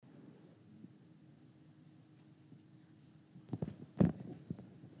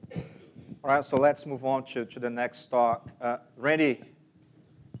All right, so let's move on to the next talk. Randy,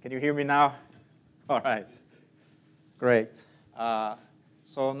 can you hear me now? All right, great.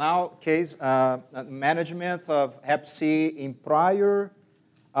 So now, case management of Hep C in prior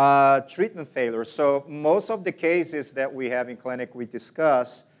treatment failure. So most of the cases that we have in clinic we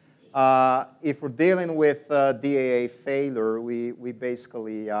discuss, if we're dealing with DAA failure, we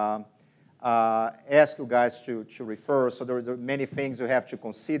basically ask you guys to refer. So there are many things you have to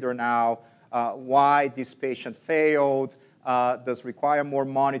consider now. Why this patient failed, does require more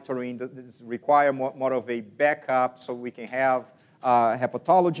monitoring, does require more of a backup so we can have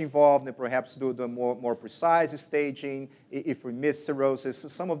hepatology involved and perhaps do the more precise staging if we miss cirrhosis.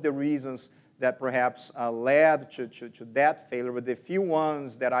 Some of the reasons that perhaps led to that failure, but the few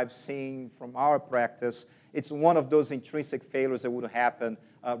ones that I've seen from our practice, it's one of those intrinsic failures that would happen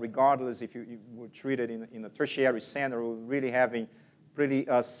regardless if you were treated in a tertiary center or really having pretty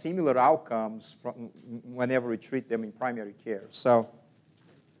similar outcomes from whenever we treat them in primary care. So,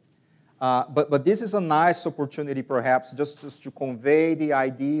 but this is a nice opportunity perhaps just to convey the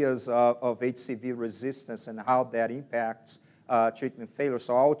ideas of HCV resistance and how that impacts treatment failure.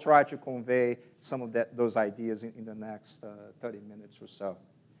 So I'll try to convey some of those ideas in the next 30 minutes or so.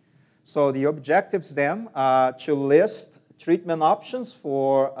 So the objectives then, to list treatment options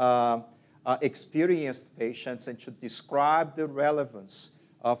for experienced patients and to describe the relevance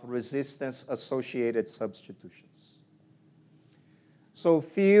of resistance-associated substitutions. So a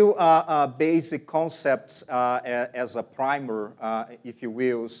few basic concepts as a primer, if you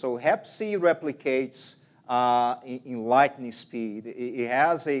will. So Hep C replicates in lightning speed. It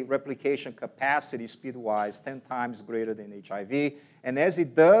has a replication capacity speed-wise 10 times greater than HIV. And as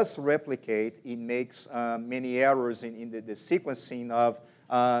it does replicate, it makes many errors in the sequencing of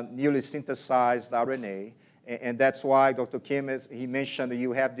newly synthesized RNA. And that's why Dr. Kim, he mentioned that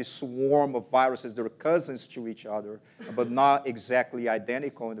you have this swarm of viruses that are cousins to each other, but not exactly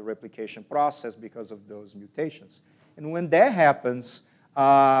identical in the replication process because of those mutations. And when that happens,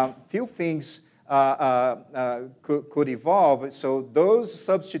 few things could evolve. So those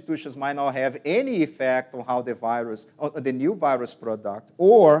substitutions might not have any effect on how the new virus product,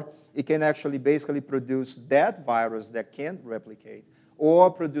 or it can actually basically produce that virus that can't replicate,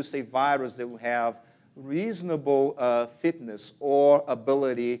 or produce a virus that will have reasonable fitness or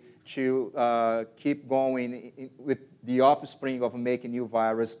ability to keep going with the offspring of making new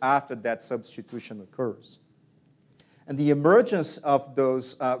virus after that substitution occurs. And the emergence of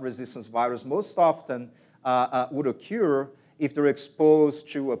those resistance viruses most often would occur if they're exposed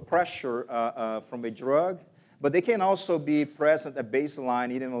to a pressure from a drug, but they can also be present at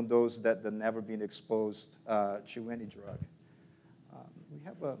baseline even on those that have never been exposed to any drug. We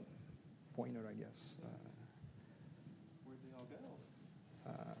have a pointer, I guess. Where'd they all go?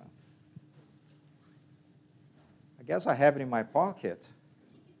 I guess I have it in my pocket.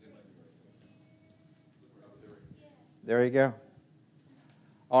 There you go.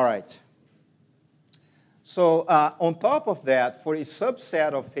 All right. So on top of that, for a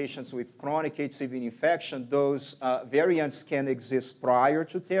subset of patients with chronic HCV infection, those variants can exist prior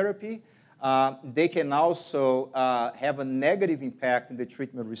to therapy. They can also have a negative impact in the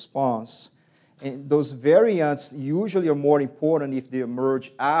treatment response. And those variants usually are more important if they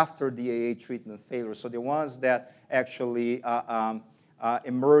emerge after the AA treatment failure. So the ones that actually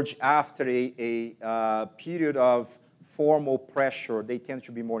emerge after a period of formal pressure, they tend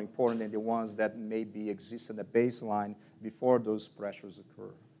to be more important than the ones that maybe exist in the baseline before those pressures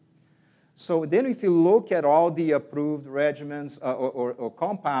occur. So then if you look at all the approved regimens or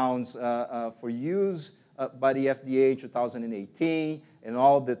compounds for use by the FDA in 2018 and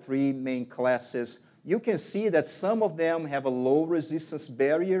all the three main classes, you can see that some of them have a low resistance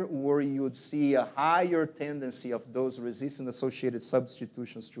barrier where you would see a higher tendency of those resistance-associated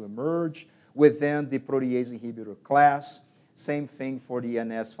substitutions to emerge within the protease inhibitor class. Same thing for the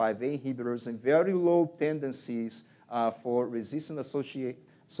NS5A inhibitors, and very low tendencies for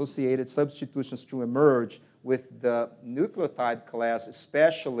resistance-associated substitutions to emerge with the nucleotide class,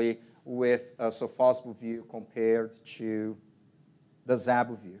 especially with sofosbuvir compared to the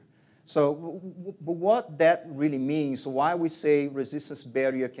zabuvir. So what that really means, why we say resistance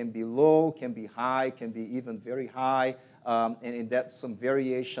barrier can be low, can be high, can be even very high, and that's some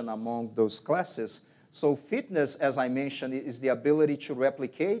variation among those classes. So fitness, as I mentioned, is the ability to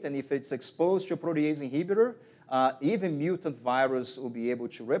replicate, and if it's exposed to a protease inhibitor, even mutant virus will be able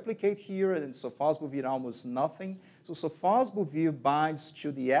to replicate here, and sofosbuvir almost nothing. So sofosbuvir binds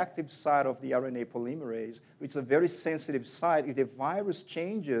to the active site of the RNA polymerase, which is a very sensitive site. If the virus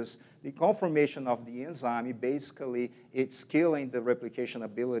changes the conformation of the enzyme, basically it's killing the replication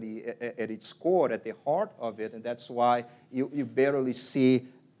ability at its core, at the heart of it, and that's why you barely see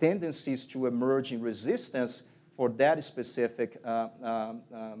tendencies to emerge in resistance for that specific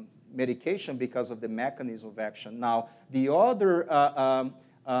medication because of the mechanism of action. Now, the other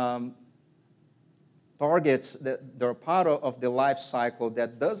targets that are part of the life cycle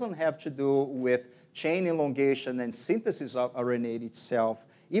that doesn't have to do with chain elongation and synthesis of RNA itself,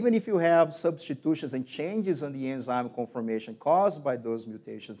 even if you have substitutions and changes in the enzyme conformation caused by those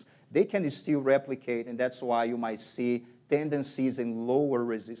mutations, they can still replicate, and that's why you might see tendencies in lower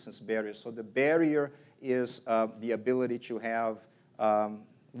resistance barriers. So the barrier is the ability to have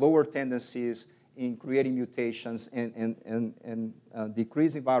lower tendencies in creating mutations and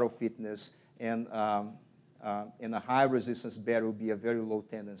decreasing viral fitness, and a high resistance barrier will be a very low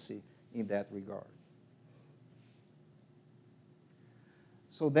tendency in that regard.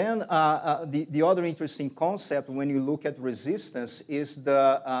 So then the other interesting concept when you look at resistance is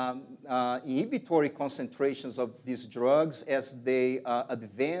the inhibitory concentrations of these drugs as they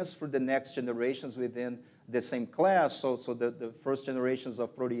advance through the next generations within the same class. So the first generations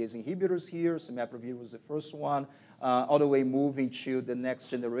of protease inhibitors here, simapravir was the first one, all the way moving to the next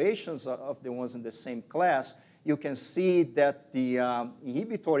generations of the ones in the same class, you can see that the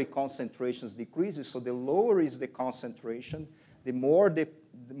inhibitory concentrations decreases. So the lower is the concentration, the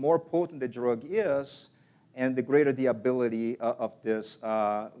more potent the drug is, and the greater the ability of this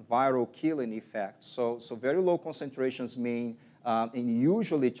viral killing effect. So very low concentrations mean, and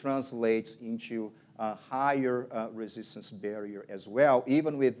usually translates into a higher resistance barrier as well,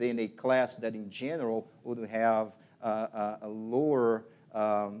 even within a class that in general would have a lower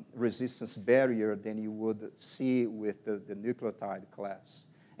resistance barrier than you would see with the nucleotide class.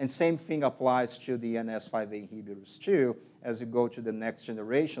 And same thing applies to the NS5A inhibitors too, as you go to the next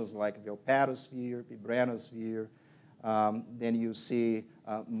generations like velpatasvir, pibranosvir, then you see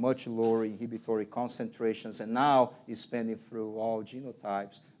much lower inhibitory concentrations, and now expanding through all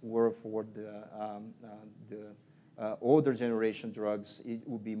genotypes, where for the older generation drugs, it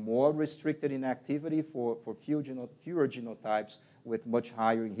will be more restricted in activity for fewer genotypes with much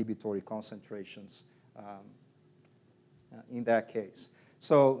higher inhibitory concentrations in that case.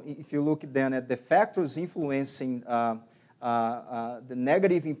 So if you look then at the factors influencing the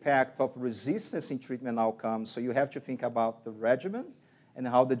negative impact of resistance in treatment outcomes, so you have to think about the regimen and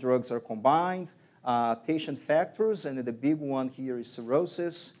how the drugs are combined, patient factors, and the big one here is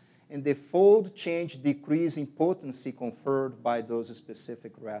cirrhosis, and the fold change decrease in potency conferred by those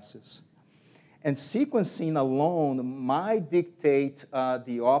specific RASes. And sequencing alone might dictate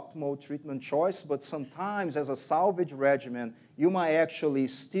the optimal treatment choice, but sometimes as a salvage regimen, you might actually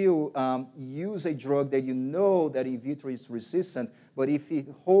still use a drug that you know that in vitro is resistant, but if it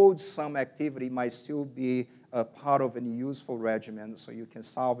holds some activity, it might still be a part of a useful regimen, so you can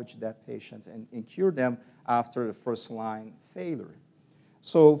salvage that patient and cure them after the first-line failure.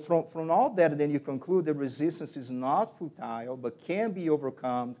 So from all that, then you conclude that resistance is not futile, but can be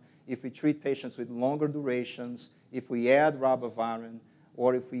overcome if we treat patients with longer durations, if we add ribavirin,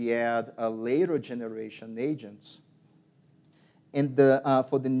 or if we add later generation agents. And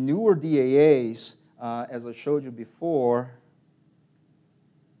for the newer DAAs, as I showed you before,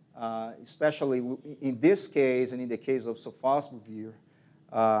 especially in this case and in the case of sofosbuvir,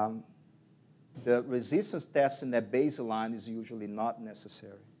 the resistance testing at baseline is usually not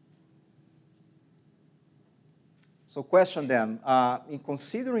necessary. So question then, in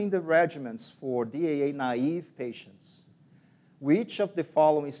considering the regimens for DAA-naive patients, which of the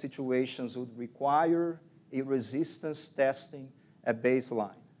following situations would require a resistance testing at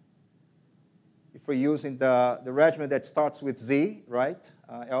baseline? If we're using the regimen that starts with Z, right?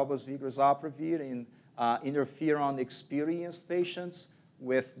 Elbasvir, grazoprevir in interferon-experienced patients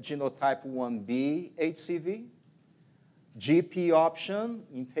with genotype 1b HCV, GP option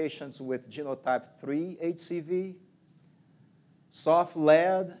in patients with genotype 3 HCV, soft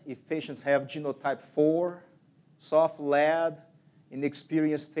lead if patients have genotype 4, soft lead in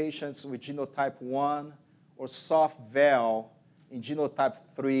experienced patients with genotype 1, or soft val in genotype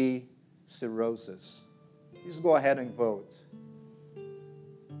 3 cirrhosis. Please go ahead and vote.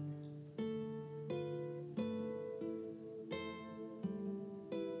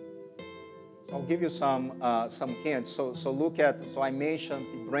 So I'll give you some hints. So look at, so I mentioned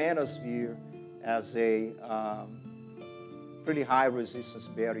pibranosvir as a pretty high resistance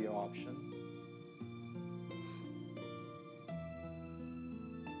barrier option.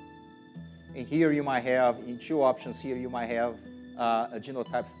 And here you might have, in two options here, you might have a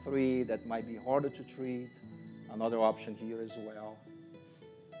genotype 3 that might be harder to treat. Another option here as well.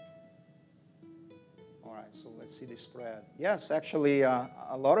 All right, so let's see the spread. Yes, actually, a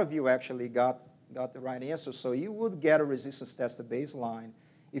lot of you actually got the right answer. So you would get a resistance test at baseline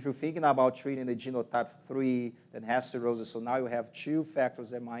if you're thinking about treating the genotype 3 that has cirrhosis. So now you have two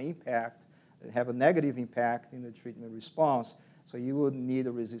factors that might have a negative impact in the treatment response. So you would need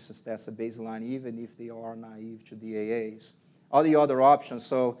a resistance test at baseline even if they are naive to DAAs. All the other options,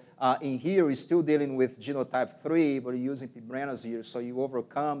 so in here we're still dealing with genotype 3, but you're using pibrenazir, so you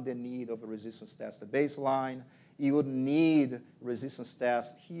overcome the need of a resistance test at baseline. You would need resistance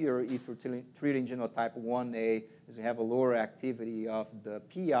test here if you're treating genotype 1A, as you have a lower activity of the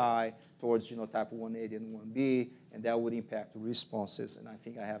PI towards genotype 1A than 1B, and that would impact the responses, and I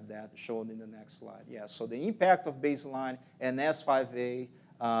think I have that shown in the next slide. Yeah, so the impact of baseline and S5A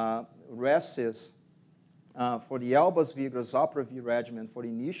RESIS for the Elbas-Vigras-Zapravir regimen for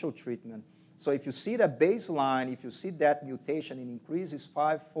initial treatment. So if you see that baseline, if you see that mutation, it increases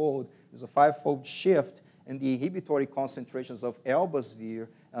fivefold. There's a fivefold shift in the inhibitory concentrations of Elbasvir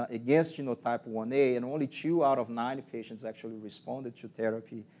against genotype 1A, and only 2 out of 9 patients actually responded to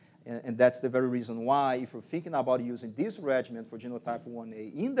therapy. And that's the very reason why, if you're thinking about using this regimen for genotype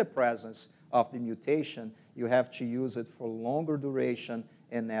 1A in the presence of the mutation, you have to use it for longer duration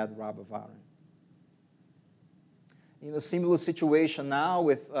and add ribavirin. In a similar situation now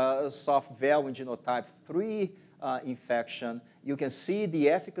with soft valve in genotype 3 infection, you can see the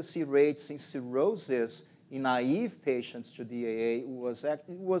efficacy rates in cirrhosis in naive patients to DAA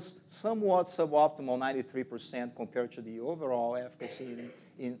was somewhat suboptimal, 93% compared to the overall efficacy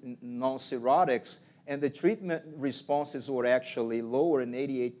in non-cirrhotics. And the treatment responses were actually lower in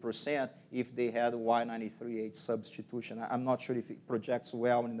 88% if they had a Y93H substitution. I'm not sure if it projects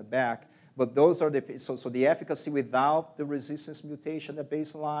well in the back. But those are so the efficacy without the resistance mutation at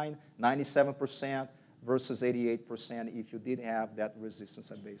baseline, 97% versus 88% if you did have that resistance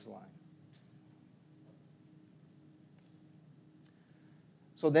at baseline.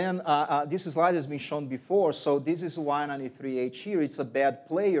 So then this slide has been shown before. So this is Y93H here. It's a bad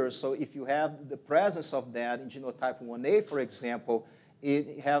player. So if you have the presence of that in genotype 1A, for example,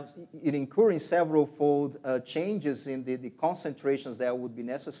 it incurring several-fold changes in the concentrations that would be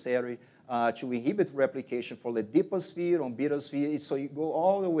necessary to inhibit replication for ledipasvir, ombidasvir. So you go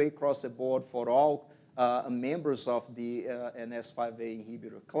all the way across the board for all members of the NS5A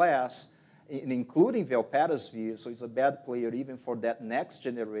inhibitor class, including velpatasvir. So it's a bad player even for that next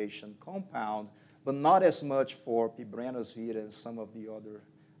generation compound, but not as much for pibrenazir and some of the other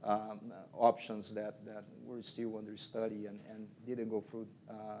options that were still under study and didn't go through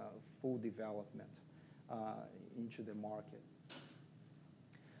full development into the market.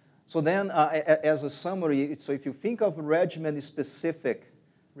 So then, as a summary, so if you think of regimen-specific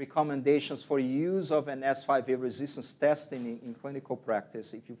recommendations for use of an S5A resistance testing in clinical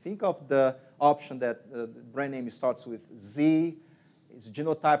practice, if you think of the option that the brand name starts with Z, it's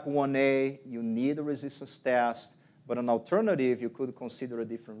genotype 1A, you need a resistance test, but an alternative, you could consider a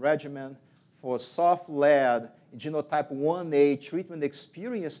different regimen. For soft lead, genotype 1A,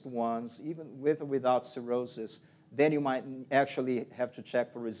 treatment-experienced ones, even with or without cirrhosis, then you might actually have to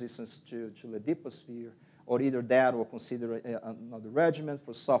check for resistance to ledipasvir, or either that or consider another regimen.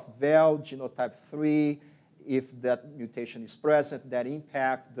 For soft valve, genotype 3, if that mutation is present, that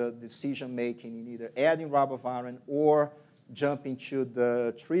impact the decision-making in either adding ribavirin or jumping to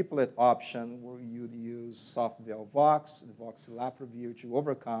the triplet option where you'd use soft valve Vox, voxilapravir, to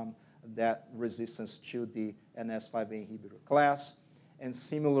overcome that resistance to the NS5A inhibitor class. And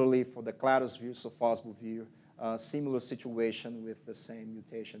similarly, for the clarosvir, sofosbuvir, similar situation with the same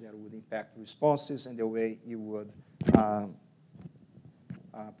mutation that would impact responses and the way you would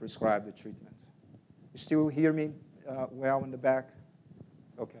prescribe the treatment. You still hear me well in the back?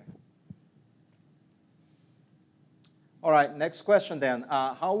 Okay. All right, next question then.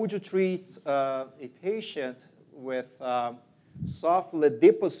 How would you treat a patient with soft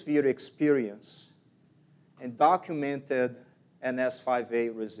ledipasvir experience and documented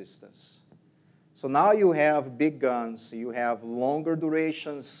NS5A resistance? So now you have big guns, you have longer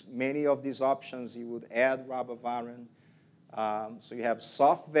durations. Many of these options you would add ribavirin. So you have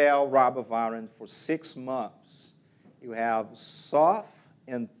soft valve ribavirin for 6 months. You have soft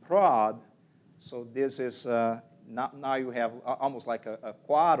and prod. So this is, now you have almost like a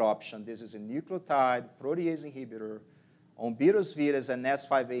quad option. This is a nucleotide protease inhibitor, ombidasvir as an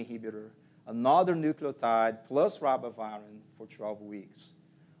S5A inhibitor, another nucleotide plus ribavirin for 12 weeks.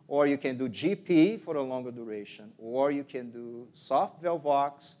 Or you can do GP for a longer duration, or you can do soft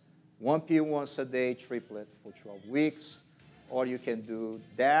Velvox, one pill once a day, triplet for 12 weeks, or you can do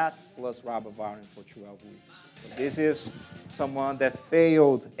that plus ribavirin for 12 weeks. So this is someone that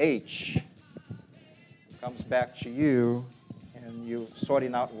failed H. Comes back to you, and you're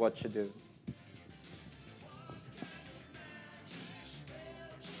sorting out what to do.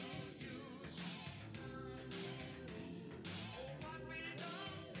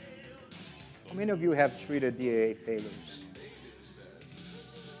 How many of you have treated DAA failures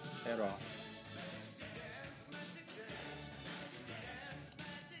at all?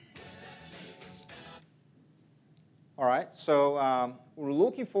 All right, so we're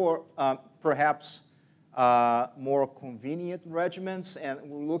looking for perhaps more convenient regimens, and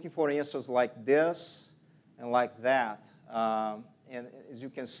we're looking for answers like this and like that. And as you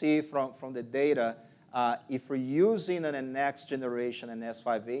can see from the data, if we're using a next generation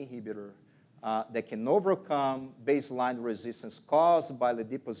NS5A inhibitor that can overcome baseline resistance caused by the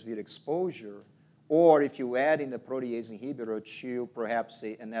ledipasvir exposure, or if you add in a protease inhibitor to perhaps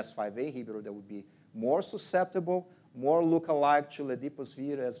an NS5A inhibitor that would be more susceptible, more look-alike to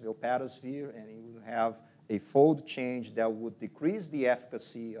ledipasvir as velpatasvir, and you would have a fold change that would decrease the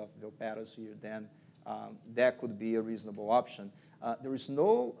efficacy of velpatasvir, then that could be a reasonable option. There is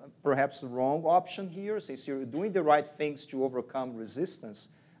no perhaps wrong option here, since you're doing the right things to overcome resistance,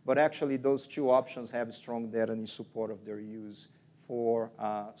 but actually those two options have strong data in support of their use for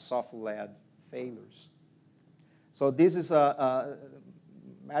soft lead failures. So this is a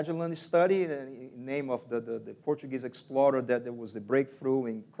Magellan study, the name of the Portuguese explorer that was the breakthrough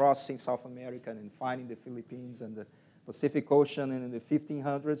in crossing South America and finding the Philippines and the Pacific Ocean in the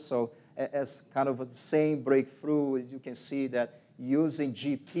 1500s. So as kind of the same breakthrough, as you can see that using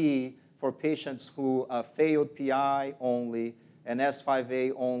GP for patients who failed PI only and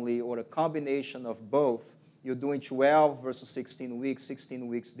S5A only, or a combination of both, you're doing 12 versus 16 weeks. 16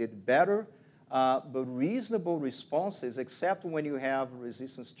 weeks did better. But reasonable responses, except when you have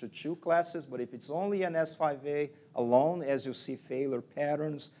resistance to two classes. But if it's only an S5A alone, as you see failure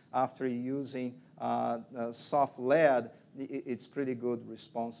patterns after using soft lead, it's pretty good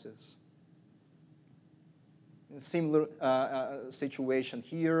responses. Similar situation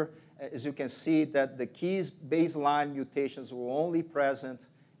here. As you can see that the key baseline mutations were only present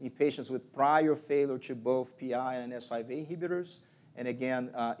in patients with prior failure to both PI and S5A inhibitors. And again,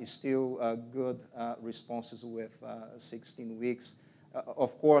 still good responses with 16 weeks.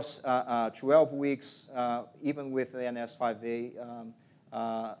 Of course, 12 weeks, even with the NS5A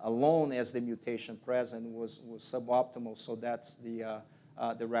alone as the mutation present, was suboptimal. So that's the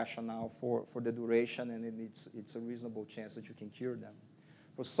rationale for the duration, and it's a reasonable chance that you can cure them.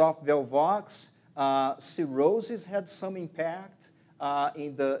 For soft Velvox, cirrhosis had some impact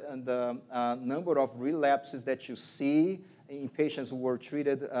in the number of relapses that you see in patients who were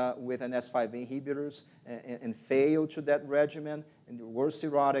treated with NS5A inhibitors and failed to that regimen. And there were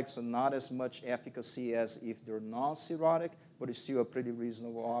cirrhotics, so not as much efficacy as if they're non-cirrhotic, but it's still a pretty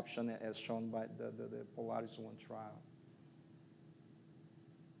reasonable option as shown by the Polaris 1 trial.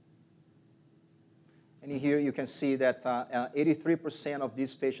 And here you can see that 83% of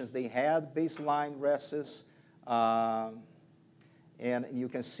these patients, they had baseline RESs. And you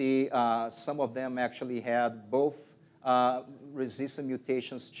can see some of them actually had both resistant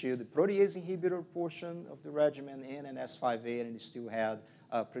mutations to the protease inhibitor portion of the regimen and an S5A, and still had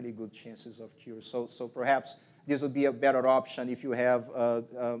pretty good chances of cure. So perhaps this would be a better option if you have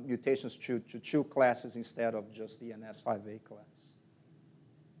mutations to two classes instead of just the NS5A class.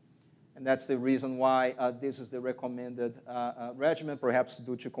 And that's the reason why this is the recommended regimen, perhaps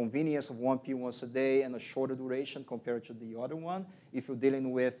due to convenience of one pill once a day and a shorter duration compared to the other one. If you're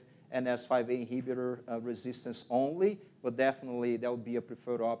dealing with NS5A inhibitor resistance only, but definitely that would be a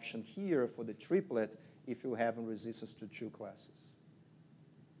preferred option here for the triplet if you have resistance to two classes.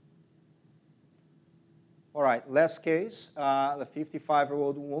 All right, last case, a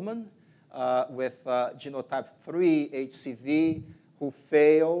 55-year-old woman with genotype 3 HCV who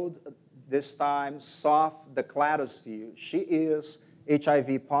failed, this time soft decladovir. She is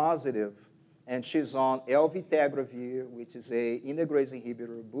HIV positive, and she's on elvitegravir, which is a integrase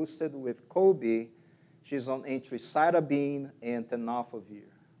inhibitor boosted with CoB. She's on anthracycline and tenofovir.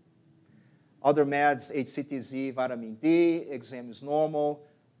 Other meds, HCTZ, vitamin D, exam is normal.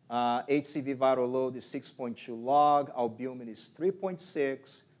 HCV viral load is 6.2 log, albumin is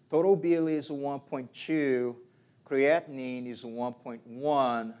 3.6, total BLE is 1.2, creatinine is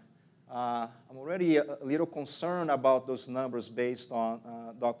 1.1. I'm already a little concerned about those numbers based on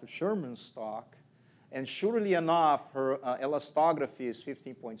Dr. Sherman's talk. And surely enough, her elastography is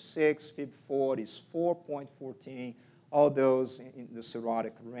 15.6, FIB4 is 4.14, all those in the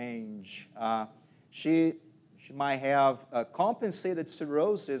cirrhotic range. She might have compensated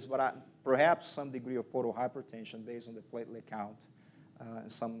cirrhosis, but perhaps some degree of portal hypertension based on the platelet count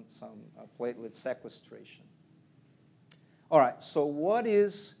and some platelet sequestration. All right, so what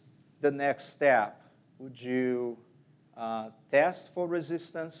is the next step? Would you test for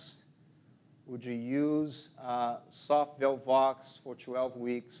resistance? Would you use soft Velvox for 12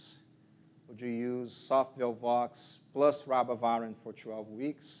 weeks? Would you use soft Velvox plus ribavirin for 12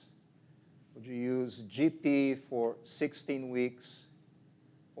 weeks? Would you use GP for 16 weeks?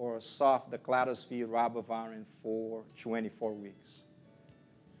 Or soft decladosvir ribavirin for 24 weeks?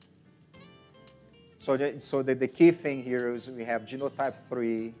 So the key thing here is we have genotype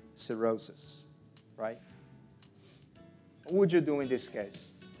 3 cirrhosis, right? What would you do in this case?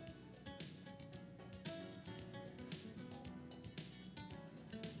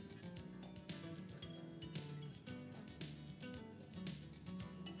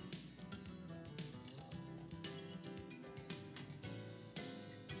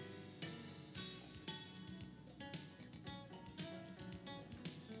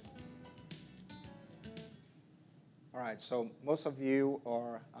 All right, so most of you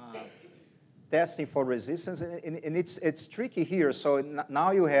are testing for resistance, and it's tricky here. So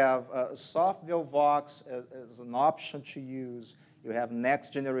now you have soft Velvox as an option to use. You have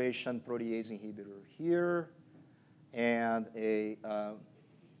next generation protease inhibitor here, and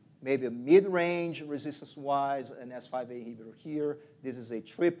maybe a mid-range resistance-wise, an S5A inhibitor here. This is a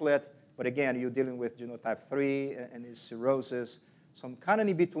triplet, but again, you're dealing with genotype 3 and it's cirrhosis. So I'm kind of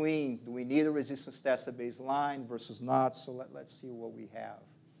in between. Do we need a resistance test at baseline versus not? So let's see what we have.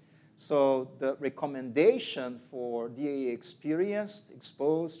 So the recommendation for DAE experienced,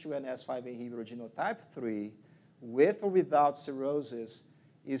 exposed to an S5 inhibitor genotype 3 with or without cirrhosis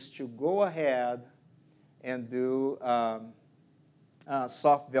is to go ahead and do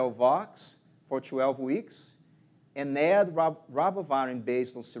soft Velvox for 12 weeks and add ribavirin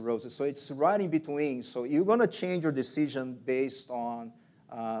based on cirrhosis. So it's right in between. So you're going to change your decision based on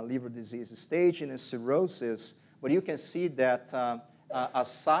liver disease staging and cirrhosis, but you can see that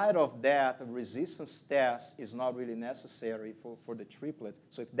aside of that, a resistance test is not really necessary for the triplet.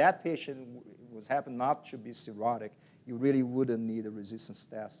 So if that patient happened not to be cirrhotic, you really wouldn't need a resistance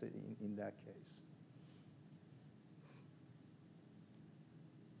test in that case.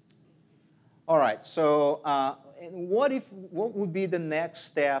 All right, so and what would be the next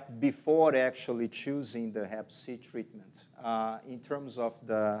step before actually choosing the Hep C treatment in terms of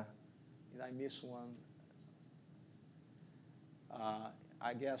did I miss one?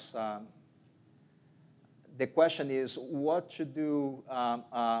 I guess the question is what to do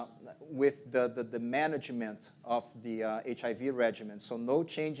with the management of the HIV regimen. So no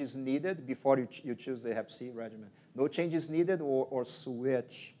changes needed before you choose the Hep C regimen. No changes needed or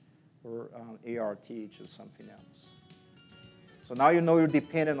switch or ART to something else. So now you know you're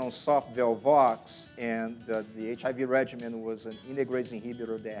dependent on soft Velvox, and the HIV regimen was an integrase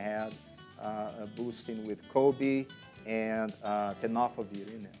inhibitor that had a boosting with CoB and tenofovir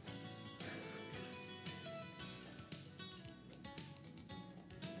in it.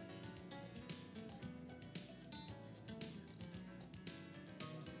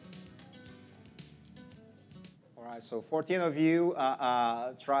 All right, so 14 of you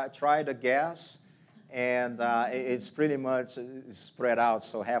tried a gas, and it's pretty much spread out.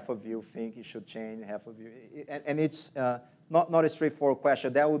 So half of you think it should change, half of you, and it's not a straightforward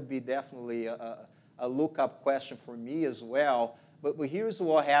question. That would be definitely a lookup question for me as well. But here's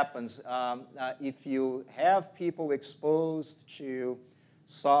what happens. If you have people exposed to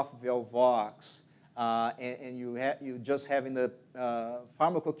soft Velvox, and you just having the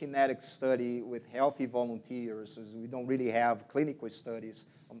pharmacokinetic study with healthy volunteers, as we don't really have clinical studies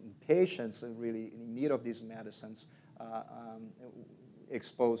on patients really in need of these medicines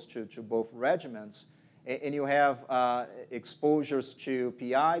exposed to both regimens, and you have exposures to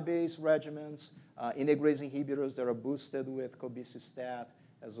PI-based regimens, integrase inhibitors that are boosted with cobicistat,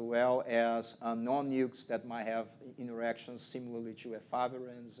 as well as non-nukes that might have interactions similarly to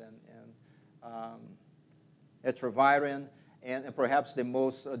efavirenz and etravirin, and perhaps the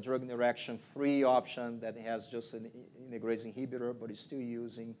most drug interaction-free option that has just an integrase inhibitor but is still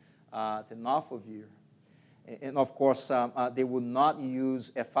using tenofovir. And of course, they would not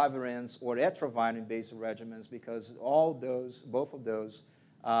use efavirenz or etravirin-based regimens because both of those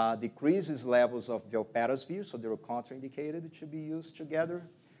decreases levels of velpatasvir, so they're contraindicated to be used together.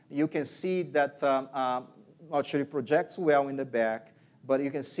 You can see that, not sure it projects well in the back, but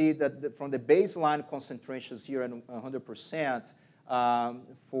you can see that from the baseline concentrations here at 100%,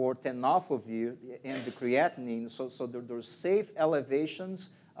 for tenofovir and the creatinine. So there's safe elevations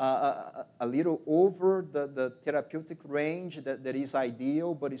a little over the therapeutic range that is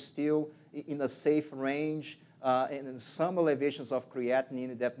ideal, but is still in a safe range, and some elevations of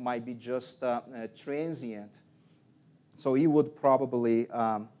creatinine that might be just transient. So you would probably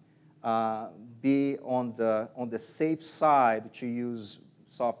be on the safe side to use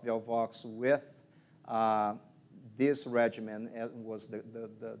soft Velvox with this regimen, was the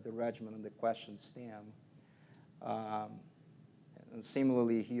regimen on the question stem. And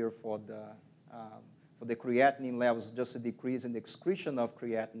similarly here for the creatinine levels, just a decrease in the excretion of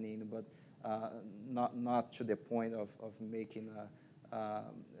creatinine, but not to the point of making a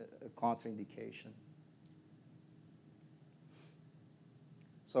contraindication.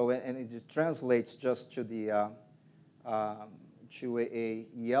 So, and it translates just to the to a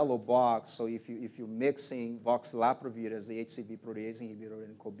yellow box. So if you're mixing voxilatrovir as the HCV protease inhibitor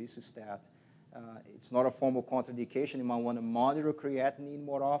and cobicistat, it's not a formal contraindication. You might want to monitor creatinine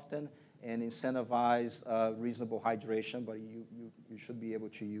more often and incentivize reasonable hydration, but you should be able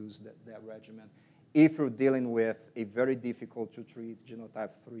to use that regimen if you're dealing with a very difficult to treat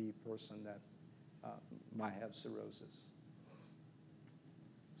genotype 3 person that might have cirrhosis.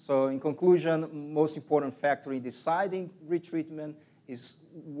 So in conclusion, most important factor in deciding retreatment is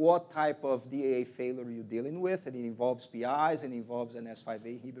what type of DAA failure you're dealing with. And it involves PIs, it involves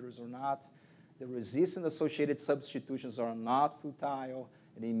NS5A inhibitors or not. The resistant-associated substitutions are not futile,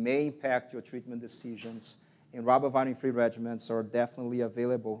 and it may impact your treatment decisions. And ribavirin-free regimens are definitely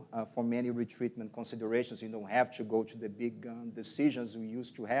available for many retreatment considerations. You don't have to go to the big gun decisions we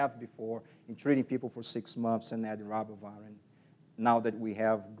used to have before in treating people for 6 months and adding ribavirin, now that we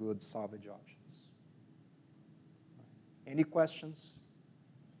have good salvage options. Any questions?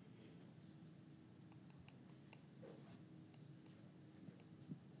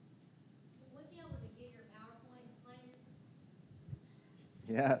 Would you be able to get your PowerPoint later?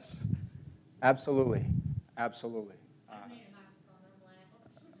 Yes, absolutely, absolutely. I don't need a microphone,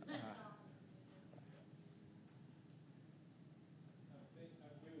 I'm loud.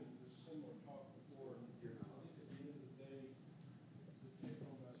 I've given this similar talk before. I think at the end of the day, the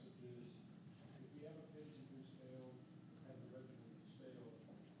take-home message is, if you have a patient who's failed, had the regimen that's failed,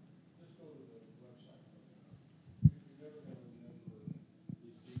 just go to the website and look it up. You're never going to remember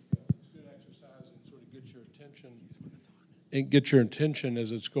these details. It's good exercise and sort of get your attention. And get your attention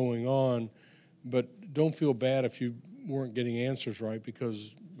as it's going on, but don't feel bad if you weren't getting answers right,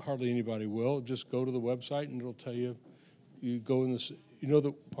 because hardly anybody will. Just go to the website and it'll tell you. You go in this, you know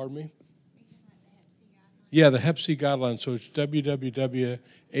the, pardon me? Yeah, the Hep C guidelines. So it's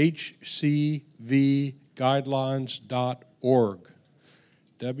www.hcvguidelines.org.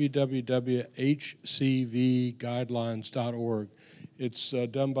 www.hcvguidelines.org. It's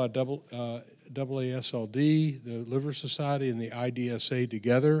done by AASLD, the Liver Society, and the IDSA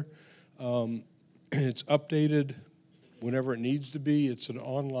together. It's updated whenever it needs to be. It's an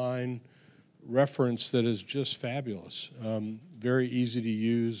online reference that is just fabulous, very easy to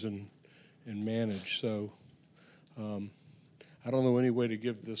use and manage. So I don't know any way to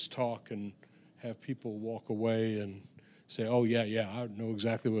give this talk and have people walk away and say, oh, yeah, I know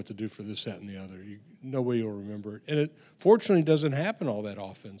exactly what to do for this, that, and the other. No way you'll remember it. And it fortunately doesn't happen all that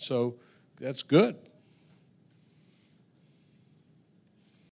often, so that's good.